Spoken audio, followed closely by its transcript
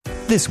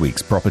This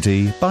week's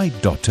property by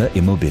Dotta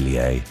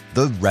Immobilier,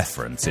 the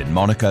reference in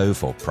Monaco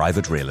for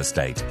private real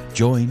estate.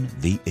 Join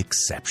the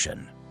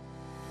exception.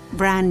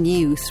 Brand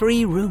new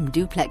 3-room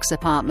duplex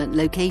apartment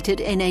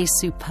located in a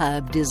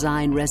superb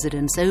design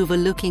residence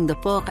overlooking the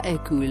Port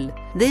École.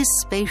 This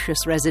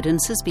spacious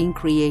residence has been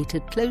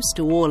created close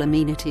to all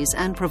amenities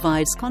and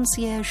provides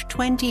concierge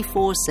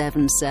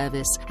 24/7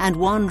 service and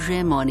one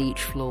gym on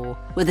each floor.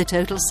 With a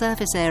total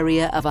surface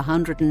area of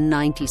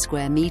 190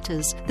 square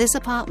meters, this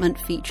apartment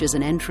features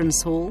an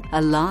entrance hall,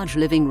 a large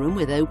living room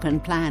with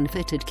open-plan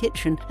fitted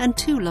kitchen and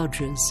 2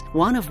 lodgers,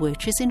 one of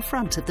which is in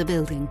front of the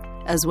building,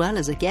 as well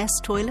as a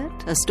guest toilet,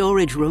 a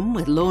storage room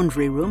with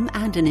laundry room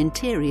and an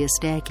interior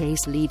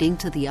staircase leading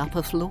to the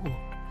upper floor.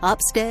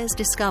 Upstairs,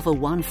 discover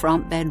 1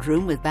 front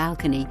bedroom with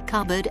balcony,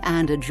 cupboard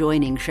and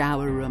adjoining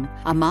shower room,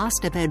 a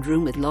master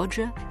bedroom with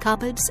lodger,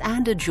 cupboards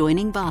and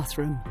adjoining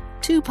bathroom.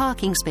 2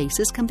 parking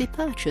spaces can be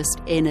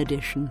purchased in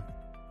addition.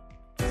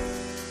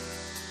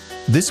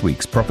 This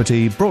week's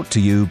property brought to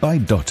you by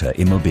Dotta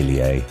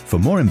Immobilier. For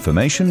more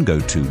information, go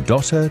to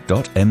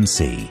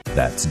dotta.mc.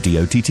 That's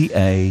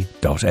dotta.mc.